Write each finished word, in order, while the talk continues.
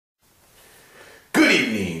Good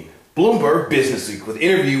evening. Bloomberg Business Week with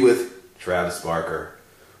interview with Travis Barker.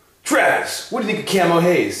 Travis, what do you think of Kamo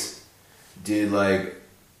Haze? Dude, like,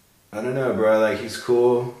 I don't know, bro. Like, he's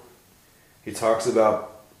cool. He talks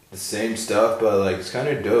about the same stuff, but like, it's kind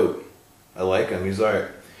of dope. I like him. He's alright.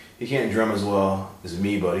 He can't drum as well as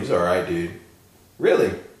me, but he's alright, dude.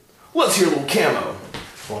 Really? Let's hear a little Kamo.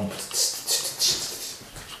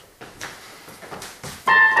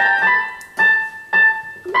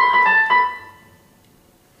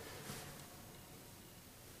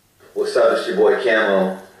 What's up, it's your boy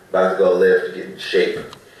Kamo, about to go lift to get in shape.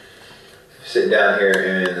 Sitting down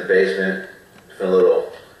here in the basement, feeling a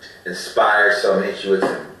little inspired, so I'm gonna hit you with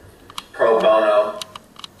some pro bono,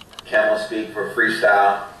 Kamo speak for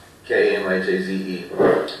FreeStyle, Kamo Haze.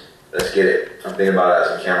 Let's get it. I'm thinking about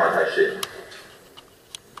some Kamo type shit.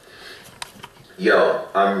 Yo,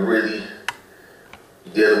 I'm really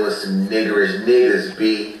dealing with some niggerish niggas,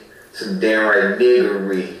 B. Some damn right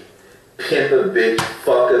niggery. Pimp a bitch,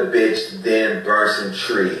 fuck a bitch, then burn some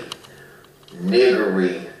tree.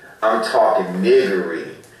 Niggery. I'm talking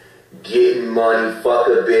niggery. Getting money, fuck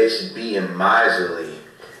a bitch, being miserly.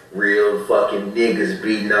 Real fucking niggas,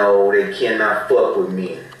 B. No, they cannot fuck with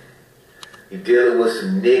me. You dealing with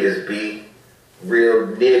some niggas, B. Real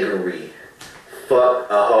niggery.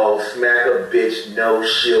 Fuck a hoe, smack a bitch, no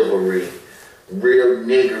chivalry. Real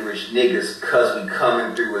niggerish niggas, cause we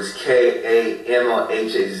coming through as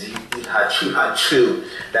K-A-M-O-H-A-Z-E, hachu, hachu.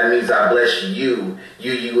 That means I bless you,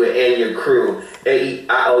 you and your crew.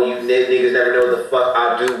 A-E-I-O, you niggas never know what the fuck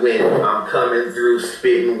I do when I'm coming through,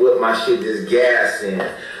 spitting with my shit just gassing.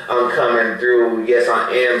 I'm coming through, yes I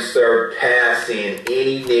am surpassing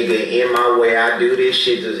any nigga in my way. I do this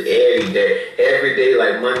shit just every day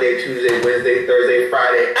like Monday, Tuesday, Wednesday, Thursday,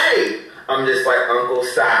 Friday. Hey! I'm just like Uncle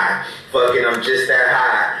Si. Fucking, I'm just that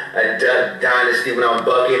high. A duck dynasty when I'm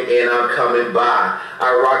bucking and I'm coming by.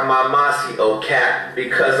 I rock my Masi, oh cap,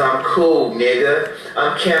 because I'm cool, nigga.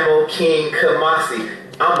 I'm Kamo King Kamasi.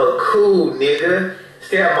 I'm a cool nigga.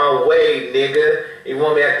 Stay out my way, nigga. You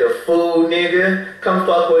want me at the fool, nigga? Come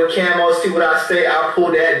fuck with Kamo, see what I say, I'll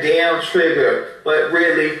pull that damn trigger. But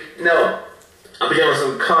really, no. I'm doing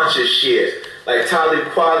some conscious shit. Like Talib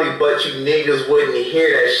Kweli, but you niggas wouldn't hear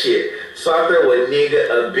that shit. So I throw a nigga,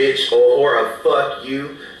 a bitch, or a fuck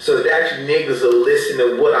you, so that you niggas will listen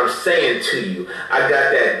to what I'm saying to you. I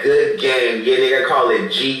got that good game, yeah nigga, I call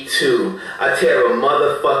it G2. I tell a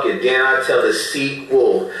motherfucker, then I tell the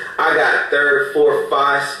sequel. I got third, fourth,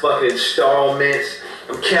 five fucking installments.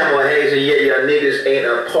 I'm Kamo Haze, and yeah, y'all niggas ain't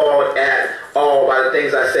appalled at all by the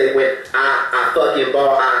things I say when I fucking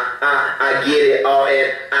ball. I get it all,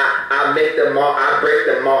 and I make them all, I break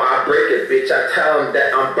them all, I break it, bitch. I tell them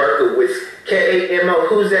that I'm Berkowitz. K-A-M-O,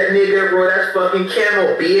 who's that nigga, bro? That's fucking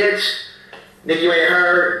Kamo, bitch. Nigga, you ain't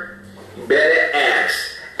heard? You better ask.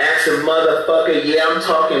 Ask a motherfucker, yeah, I'm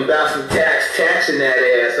talking about some taxing that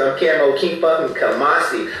ass. I'm Kamo King fucking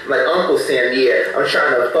Kamasi. I'm like Uncle Sam, yeah, I'm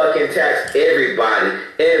trying to fucking tax everybody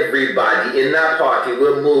in that party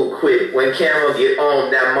will move quick. When Kamo get on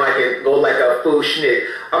that mic and go like a fool schnick.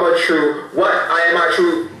 I'm a true, what? I am a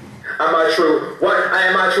true, I'm a true, what? I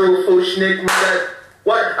am a true fool schnick,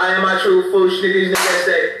 what? I am a true fool schnick. These niggas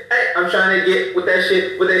say, hey, I'm trying to get with that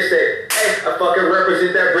shit, what they say. Hey, I fucking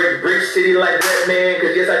represent that brick city like that, man.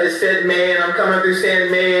 Cause yes, I just said, man, I'm coming through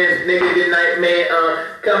saying, man, nigga, good night, man.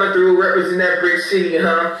 Coming through, represent that brick city,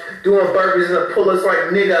 huh? Doing burpees and pull-ups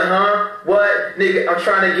like nigga, huh? What? Nigga, I'm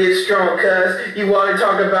trying to get strong, cuz you already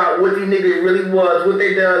talk about what these niggas really was, what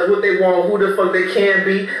they does, what they want, who the fuck they can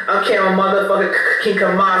be. I'm Kamo motherfucking King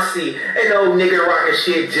Kamasi. Ain't no nigga rocking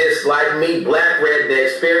shit just like me. Black redneck,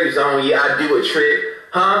 Sperry's on, yeah, I do a trick.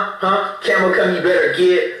 Huh? Kamo come, you better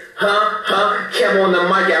get. Kamo on the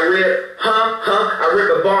mic, I rip. I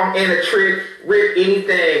rip a bomb and a trick. Rip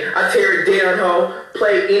anything. I tear it down, ho.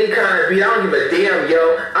 Play any kind of beat. I don't give a damn,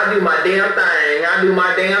 yo. I do my damn thing. I do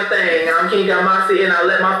my damn thing. I'm King Kamasi and I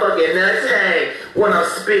let my fucking nuts hang. When I'm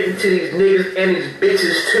spitting to these niggas and these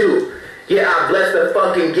bitches too. Yeah, I bless the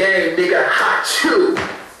fucking game, nigga. Hot chew.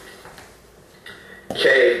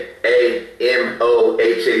 K-A-M-O-H-A-Z-E.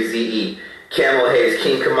 Kamo Haze,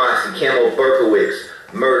 King Kamasi, Kamo Berkowitz.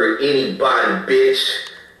 Murder anybody, bitch.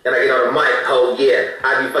 And I get on the mic, oh yeah,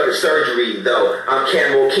 I do fucking surgery though. I'm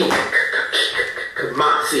Kamo King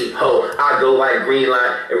Kamasi, ho. I go like green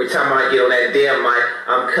light every time I get on that damn mic.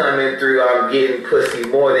 I'm coming through, I'm getting pussy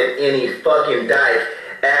more than any fucking dyke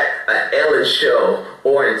at an Ellen show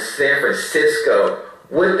or in San Francisco.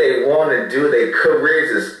 what they want to do, their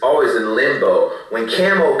careers is always in limbo. When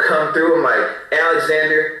Kamo come through, I'm like,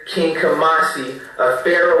 Alexander, King Kamasi, a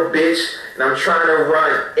pharaoh bitch, and I'm trying to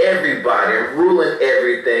run everybody. I'm ruling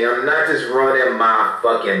everything. I'm not just running my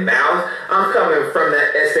fucking mouth. I'm coming from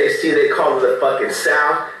that SAC, they call it the fucking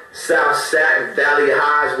South. South Satin Valley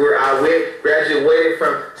Highs, where I went, graduated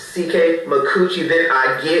from CK Makuchi, then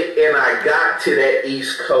I got to that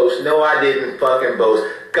East Coast. No, I didn't fucking boast.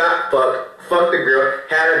 Got fucked the girl,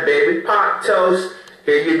 had a baby, pop toast.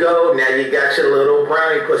 Here you go, now you got your little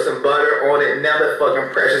brownie, put some butter on it, now the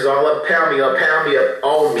fucking pressure's all up, pound me up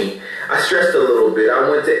on me. I stressed a little bit, I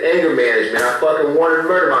went to anger management, I fucking wanted to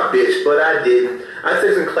murder my bitch, but I didn't. I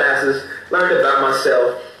took some classes, learned about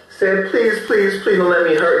myself, said please, please, please don't let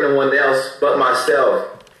me hurt no one else but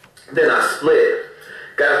myself. Then I split,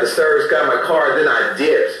 got out the service, got my car, then I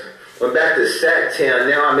dipped. Went back to Sacktown,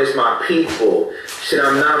 now I miss my people. Shit,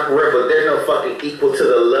 I'm not forever, but there's no fucking equal to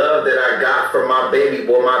the love that I got from my baby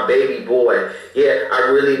boy, Yeah, I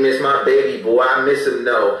really miss my baby boy, I miss him,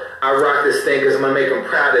 no. I rock this thing cause I'm gonna make him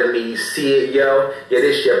proud of me, you see it, yo? Yeah,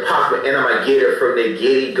 this shit poppin' and I'ma get it from the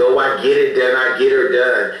giddy go. I get it done, I get her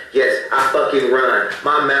done. Yes, I fucking run.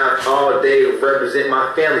 My mouth all day represent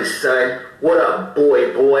my family, son. What up, boy?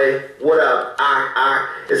 What up,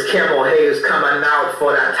 It's Kamo Haze coming out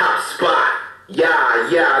for that top spot.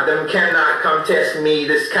 Yeah, them cannot come test me.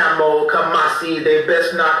 This Kamo Kamasi, they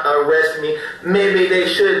best not arrest me. Maybe they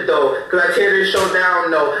should though, cause I tear this show down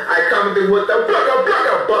though. I come through with the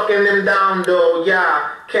blugger, bucking them down though. Yeah,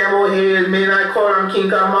 Kamo Haze, man, I call him King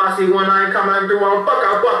Kamasi. When I come coming through, I'm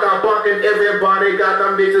bucking everybody. Got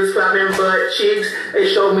them bitches clapping butt cheeks.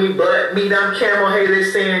 They show me butt, me them Kamo Haze. They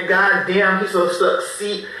saying, God damn, he so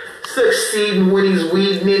succeeding when he's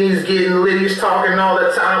weeding and he's getting lit, he's talking all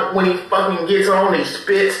the time. When he fucking gets on, he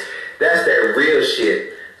spits. That's that real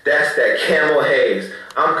shit. That's that Kamo Haze.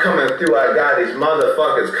 I'm coming through, I got these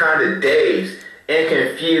motherfuckers kinda dazed and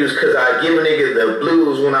confused cause I give a nigga the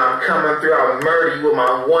blues. When I'm coming through, I'll murder you with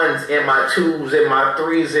my ones and my twos and my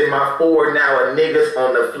threes and my four. Now a nigga's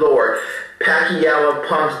on the floor. Pacquiao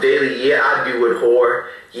pumps daily, yeah I do it, whore.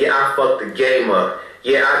 Yeah, I fuck the game up.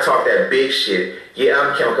 Yeah, I talk that big shit. Yeah,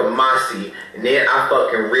 I'm Kamo Kamasi, and then I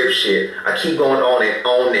fucking rip shit. I keep going on and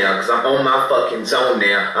on now, cause I'm on my fucking zone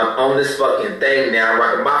now. I'm on this fucking thing now. I'm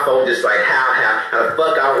rocking my phone just like how the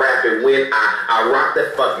fuck I rap it when I rock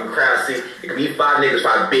the fucking crowd. See, it could be 5 niggas,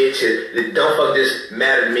 5 bitches. Don't fuck just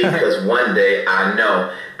mad at me, cause one day I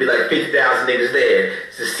know. Be like 50,000 niggas there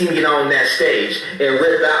to see me get on that stage and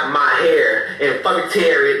rip out my hair and fucking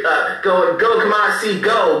tear it up. Go Kamasi,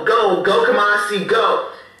 go Kamasi, go.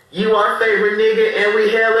 You our favorite nigga and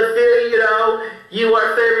we hella feel you though. You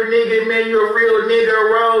our favorite nigga, man, you a real nigga,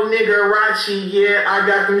 roll nigga, Rachi. Yeah, I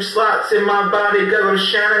got them slots in my body, cause I'm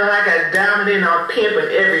shining like a diamond and I'm pimping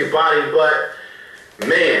everybody. But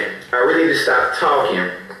man, I really need to stop talking.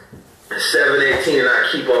 718 and I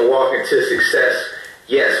keep on walking to success.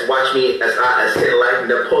 Yes, watch me as I ascend like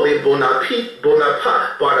Napoleon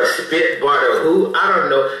Bonaparte, bar the spit, bar the who, I don't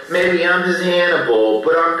know, maybe I'm just Hannibal,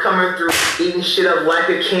 but I'm coming through eating shit up like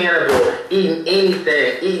a cannibal, eating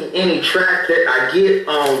anything, eating any track that I get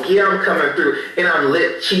on. Yeah, I'm coming through, and I'm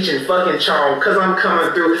lit, Cheech and fucking Chong, cause I'm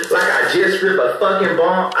coming through like I just ripped a fucking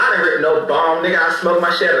bomb. I didn't rip no bomb, nigga, I smoked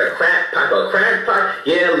my shit out of a crack pipe,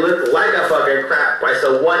 yeah, look like a fucking crack pipe,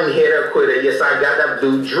 so one hitter quitter, yes, I got that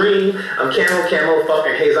blue dream. I'm Kamo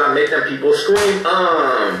fucking Haze, I make them people scream.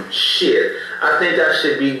 Shit, I think I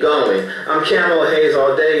should be going. I'm Kamo Haze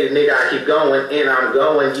all day, nigga, I keep going, and I'm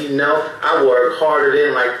going, you know, I work harder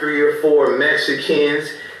than like 3 or 4 Mexicans,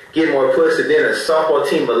 get more pussy than a softball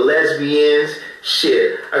team of lesbians.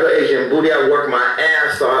 Shit, I got Asian booty, I work my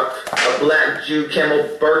ass off. A black Jew,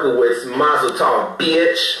 Kamo Berkowitz, Mazel Tov,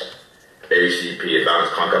 bitch. ACP, Advance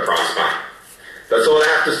Conquer Prosper. That's all I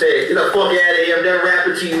have to say. Get the fuck out of here. I'm done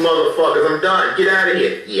rapping to you motherfuckers. I'm done. Get out of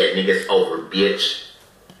here. Yeah, niggas over, bitch.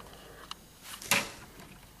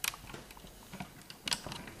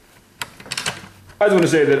 I just want to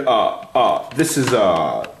say that this is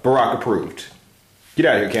Barack approved. Get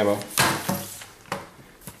out of here, Kamo.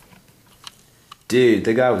 Dude,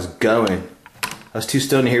 that guy was going. I was too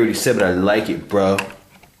stoned to hear what he said, but I like it, bro.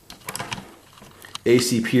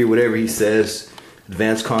 ACP or whatever he says.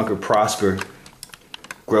 Advance, conquer, prosper.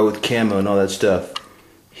 Grow with Kamo and all that stuff.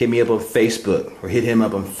 Hit me up on Facebook or hit him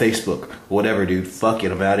up on Facebook. Whatever, dude. Fuck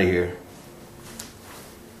it. I'm out of here.